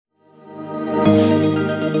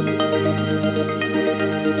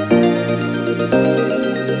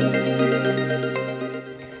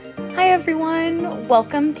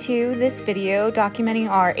welcome to this video documenting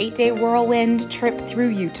our 8-day whirlwind trip through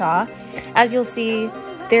Utah. As you'll see,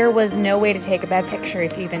 there was no way to take a bad picture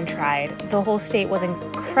if you even tried. The whole state was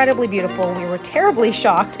incredibly beautiful. We were terribly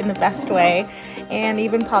shocked in the best way, and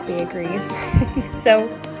even Poppy agrees. So,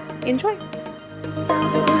 enjoy.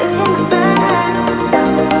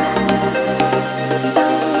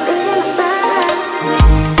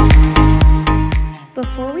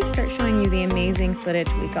 Before we start showing you the amazing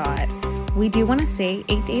footage we got, we do want to say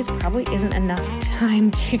 8 days probably isn't enough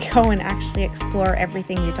time to go and actually explore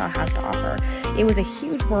everything Utah has to offer. It was a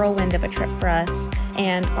huge whirlwind of a trip for us,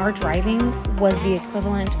 and our driving was the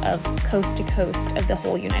equivalent of coast to coast of the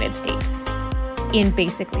whole United States in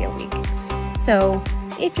basically a week. So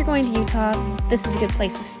if you're going to Utah, this is a good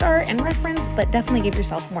place to start and reference, but definitely give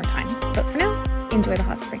yourself more time. But for now, enjoy the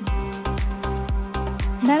hot springs.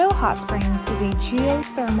 Meadow Hot Springs is a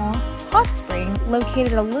geothermal hot spring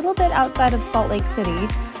located a little bit outside of Salt Lake City,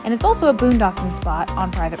 and it's also a boondocking spot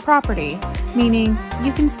on private property, meaning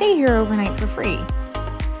you can stay here overnight for free.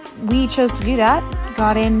 We chose to do that,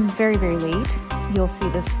 got in very, very late. You'll see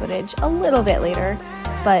this footage a little bit later,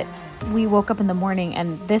 but we woke up in the morning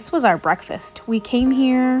and this was our breakfast. We came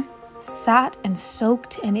here, sat and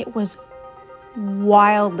soaked, and it was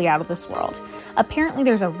wildly out of this world. Apparently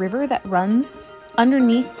there's a river that runs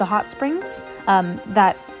underneath the hot springs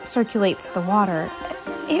that circulates the water.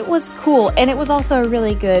 It was cool, and it was also a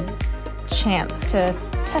really good chance to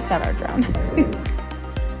test out our drone.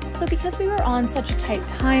 So because we were on such a tight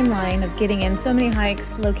timeline of getting in so many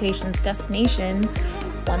hikes, locations, destinations,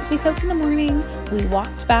 once we soaked in the morning, we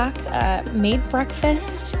walked back, made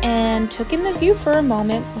breakfast, and took in the view for a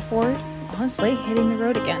moment before, honestly, hitting the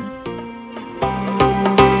road again.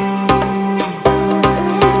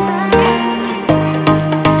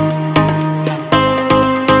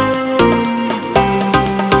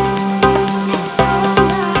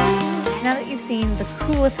 The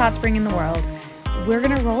coolest hot spring in the world, we're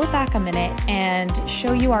gonna roll it back a minute and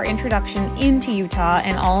show you our introduction into Utah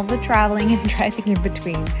and all of the traveling and driving in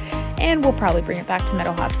between. And we'll probably bring it back to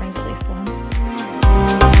Meadow Hot Springs at least once.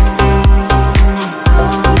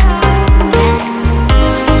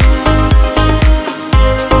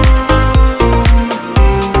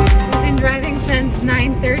 We've been driving since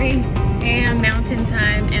 9:30 a.m. Mountain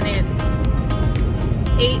Time, and it's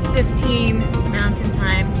 8:15 Mountain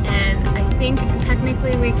Time, and I think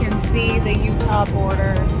technically we can see the Utah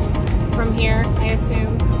border from here, I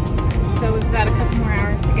assume. So we've got a couple more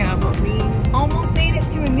hours to go, but we almost made it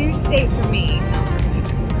to a new state for me.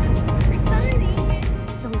 We're exciting.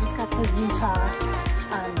 So we just got to Utah,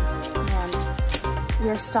 and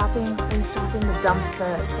we're stopping to dump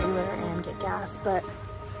the trailer and get gas. But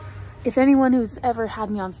if anyone who's ever had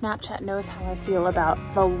me on Snapchat knows how I feel about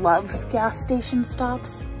the Love's gas station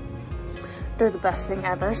stops, they're the best thing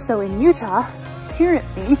ever. So in Utah,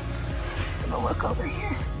 apparently, I'm gonna look over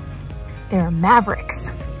here, there are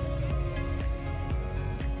Mavericks.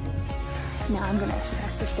 Now I'm gonna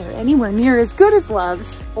assess if they're anywhere near as good as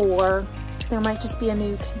Love's, or there might just be a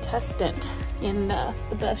new contestant in the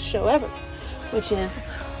best show ever, which is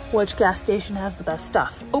which gas station has the best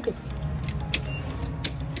stuff. Okay.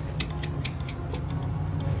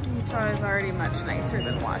 Utah is already much nicer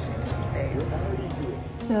than Washington State.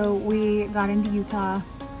 So we got into Utah.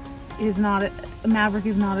 It is not, Maverick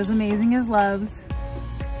is not as amazing as Love's.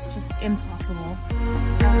 It's just impossible.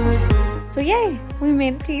 So yay, we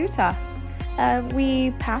made it to Utah.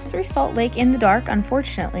 We passed through Salt Lake in the dark,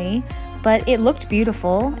 unfortunately, but it looked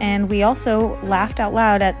beautiful, and we also laughed out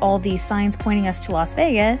loud at all these signs pointing us to Las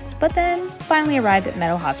Vegas, but then finally arrived at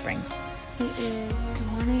Meadow Hot Springs. It is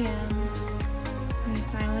 1 a.m. We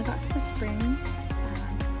finally got to the springs.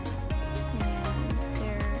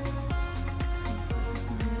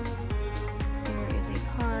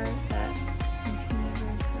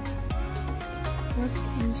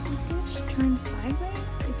 Turned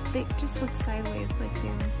sideways? It just looks sideways, like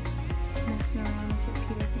they're messing around with what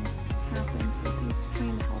Peter thinks happened, so he's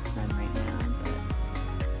trying to help them right now, but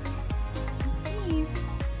we'll see.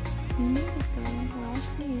 We made it though, we'll all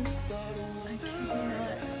see. I can't hear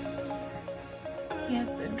it. He has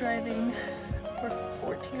been driving for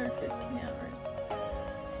 14 or 15 hours.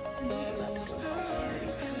 And he's about to go up, so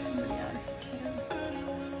tell somebody out if he can.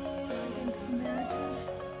 In Samaritan.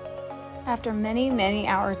 After many, many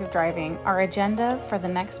hours of driving, our agenda for the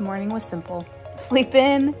next morning was simple. Sleep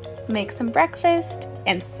in, make some breakfast,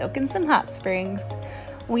 and soak in some hot springs.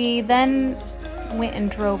 We then went and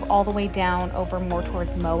drove all the way down over more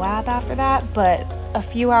towards Moab after that, but a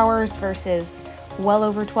few hours versus well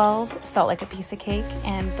over 12 felt like a piece of cake,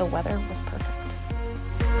 and the weather was perfect.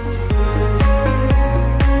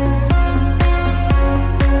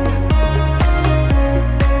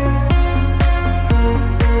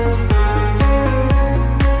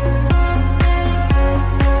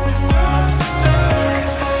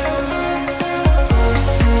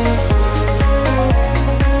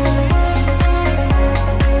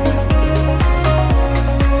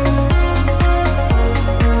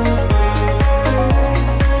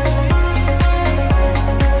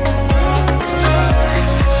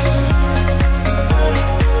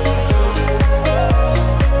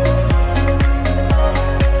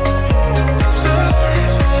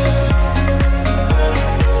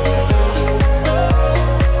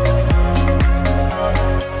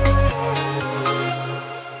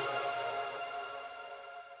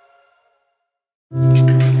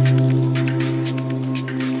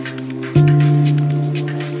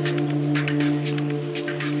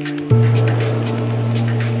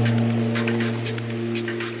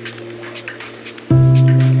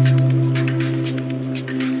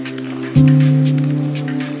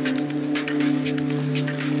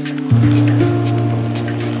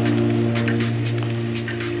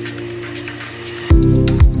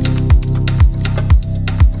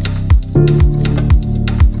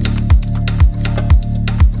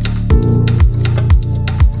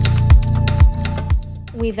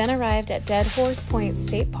 We then arrived at Dead Horse Point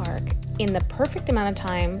State Park in the perfect amount of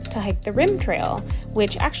time to hike the Rim Trail,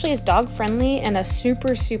 which actually is dog friendly and a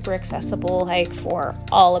super accessible hike for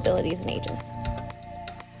all abilities and ages.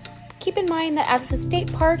 Keep in mind that as it's a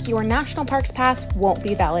state park, your National Parks Pass won't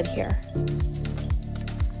be valid here.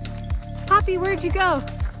 Poppy, where'd you go?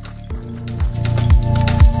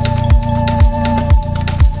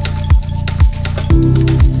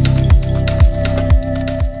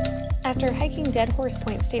 After hiking Dead Horse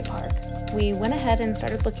Point State Park, we went ahead and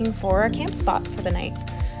started looking for a camp spot for the night.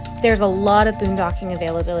 There's a lot of boondocking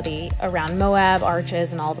availability around Moab,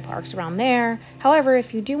 Arches, and all the parks around there. However,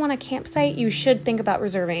 if you do want a campsite, you should think about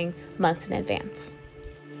reserving months in advance.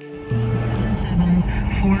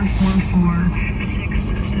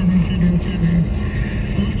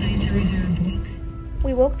 444-677.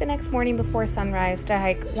 We woke the next morning before sunrise to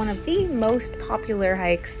hike one of the most popular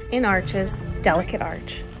hikes in Arches, Delicate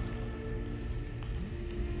Arch.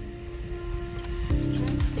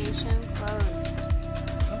 Station closed.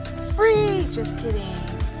 Free! Just kidding.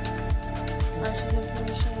 Arches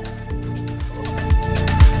information.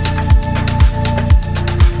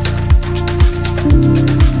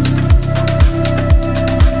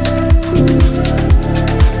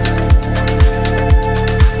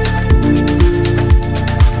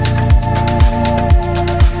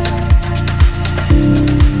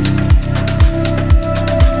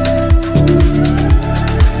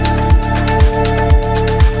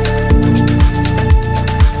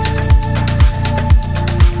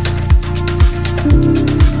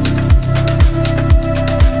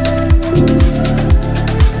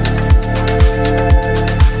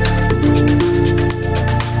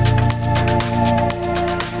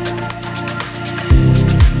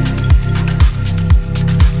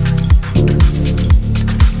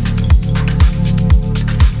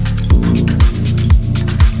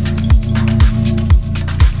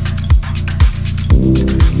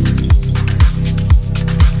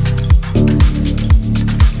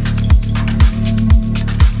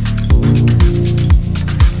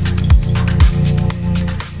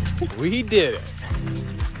 We did it.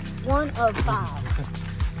 1 of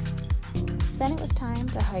 5. Then it was time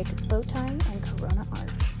to hike Bowtie and Corona Arch.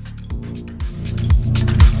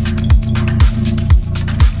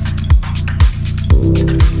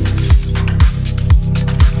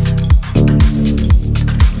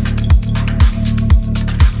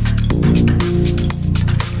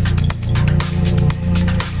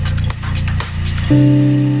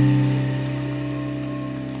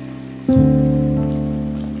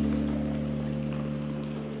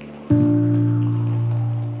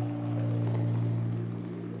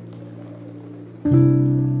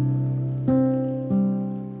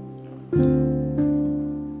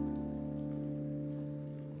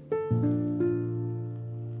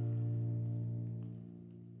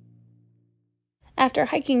 After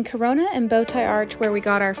hiking Corona and Bowtie Arch, where we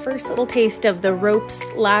got our first little taste of the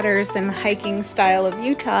ropes, ladders, and hiking style of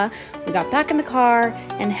Utah, we got back in the car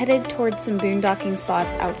and headed towards some boondocking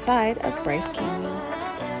spots outside of Bryce Canyon.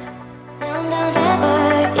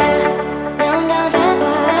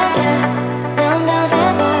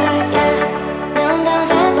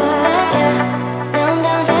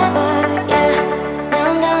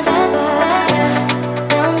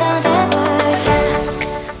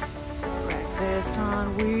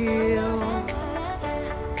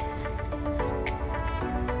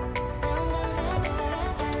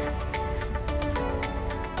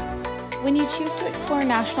 When you choose to explore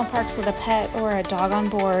national parks with a pet or a dog on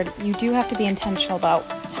board, you do have to be intentional about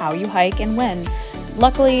how you hike and when.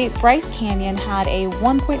 Luckily, Bryce Canyon had a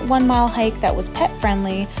 1.1 mile hike that was pet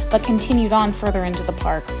friendly, but continued on further into the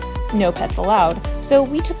park. No pets allowed. So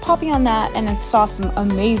we took Poppy on that and saw some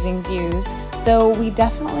amazing views, though we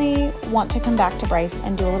definitely want to come back to Bryce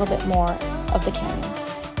and do a little bit more of the canyons.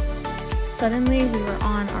 Suddenly, we were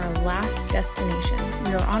on our last destination.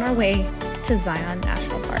 We were on our way to Zion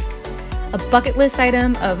National Park. A bucket list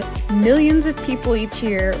item of millions of people each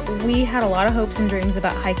year, we had a lot of hopes and dreams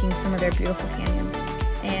about hiking some of their beautiful canyons,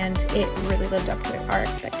 and it really lived up to our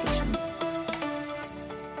expectations.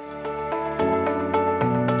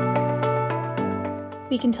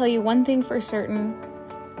 We can tell you one thing for certain: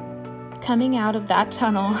 coming out of that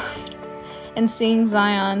tunnel and seeing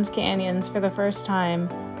Zion's canyons for the first time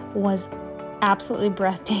was absolutely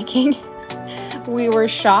breathtaking. We were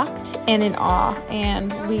shocked and in awe,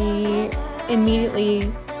 and we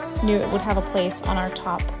immediately knew it would have a place on our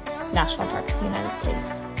top national parks in the United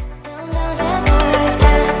States.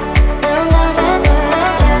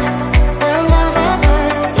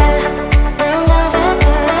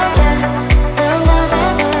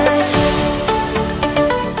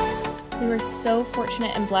 We were so fortunate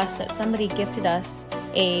fortunate and blessed that somebody gifted us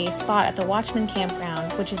a spot at the Watchman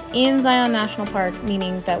Campground, which is in Zion National Park,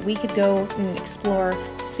 meaning that we could go and explore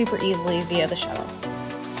super easily via the shuttle.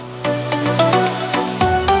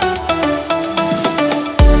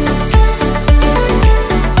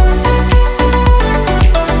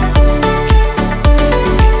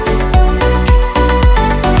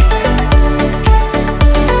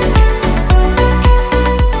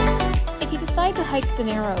 The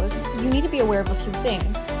Narrows, you need to be aware of a few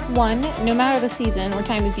things. One, no matter the season or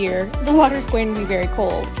time of year, the water is going to be very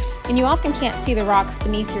cold, and you often can't see the rocks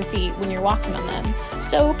beneath your feet when you're walking on them.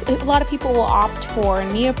 So a lot of people will opt for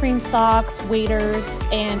neoprene socks, waders,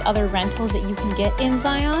 and other rentals that you can get in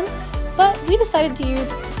Zion, but we decided to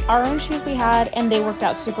use our own shoes we had, and they worked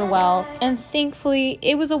out super well, and thankfully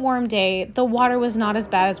it was a warm day. The water was not as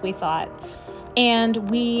bad as we thought, and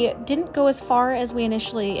we didn't go as far as we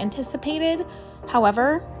initially anticipated.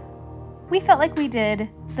 However, we felt like we did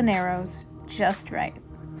the Narrows just right.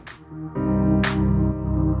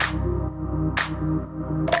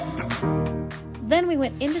 Then we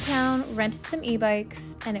went into town, rented some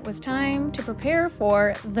e-bikes, and it was time to prepare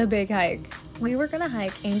for the big hike. We were gonna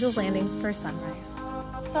hike Angel's Landing for sunrise.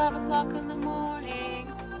 It's 5 o'clock in the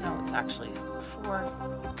morning. No, it's actually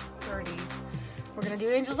 4:30. We're gonna do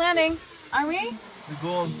Angel's Landing, are we? We go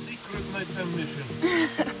on secret nighttime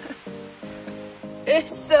mission.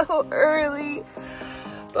 It's so early,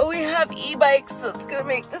 but we have e-bikes, so it's gonna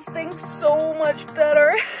make this thing so much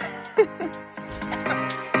better.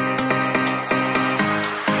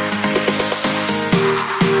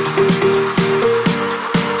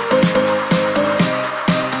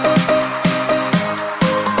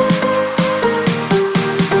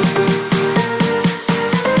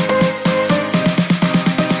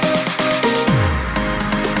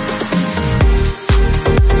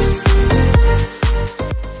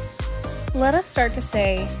 Let us start to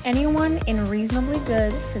say anyone in reasonably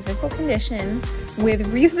good physical condition with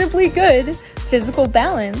reasonably good physical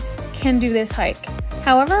balance can do this hike.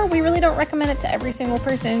 However, we really don't recommend it to every single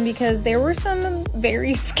person because there were some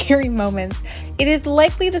very scary moments. It is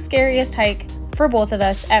likely the scariest hike for both of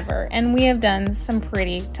us ever, and we have done some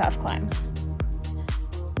pretty tough climbs.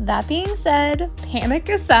 That being said, panic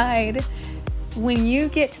aside, when you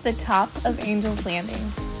get to the top of Angel's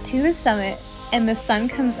Landing, to the summit, and the sun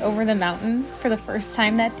comes over the mountain for the first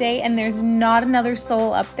time that day and there's not another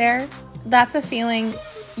soul up there, that's a feeling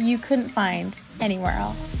you couldn't find anywhere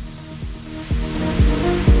else.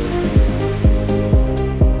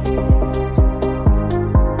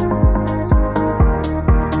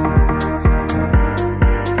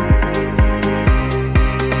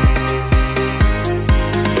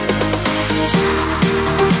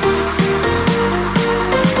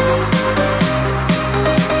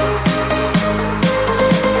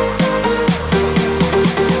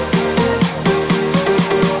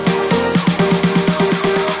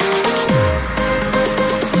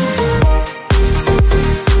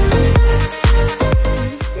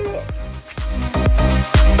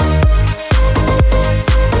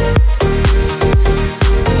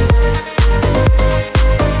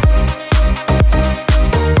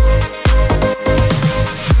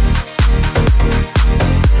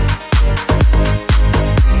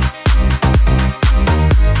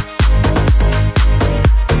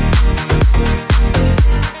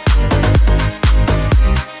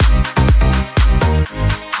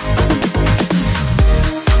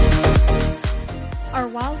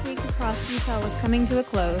 Coming to a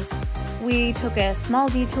close, we took a small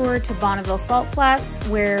detour to Bonneville Salt Flats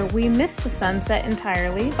where we missed the sunset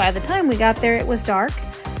entirely. By the time we got there, it was dark,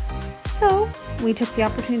 so we took the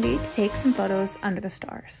opportunity to take some photos under the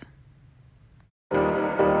stars.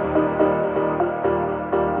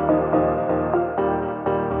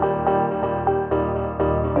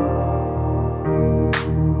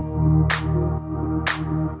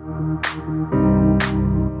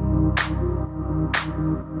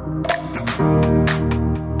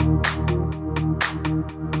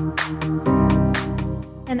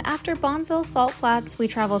 And after Bonneville Salt Flats, we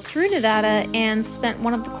traveled through Nevada and spent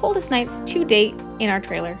one of the coldest nights to date in our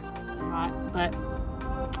trailer. Hot, but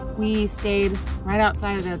we stayed right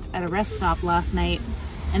outside at a rest stop last night,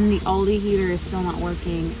 and the Aldi heater is still not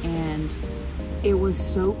working, and it was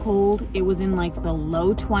so cold. It was in like the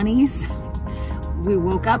low 20s. We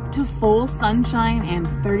woke up to full sunshine and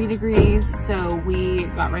 30 degrees, so we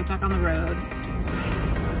got right back on the road.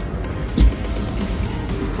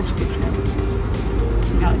 It was such a good trip.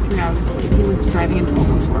 We got like 3 hours of sleep. He was driving until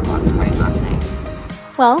almost 4 o'clock in the morning last night.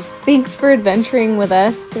 Well, thanks for adventuring with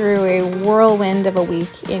us through a whirlwind of a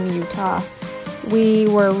week in Utah. We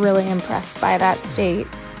were really impressed by that state,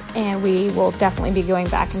 and we will definitely be going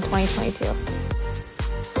back in 2022.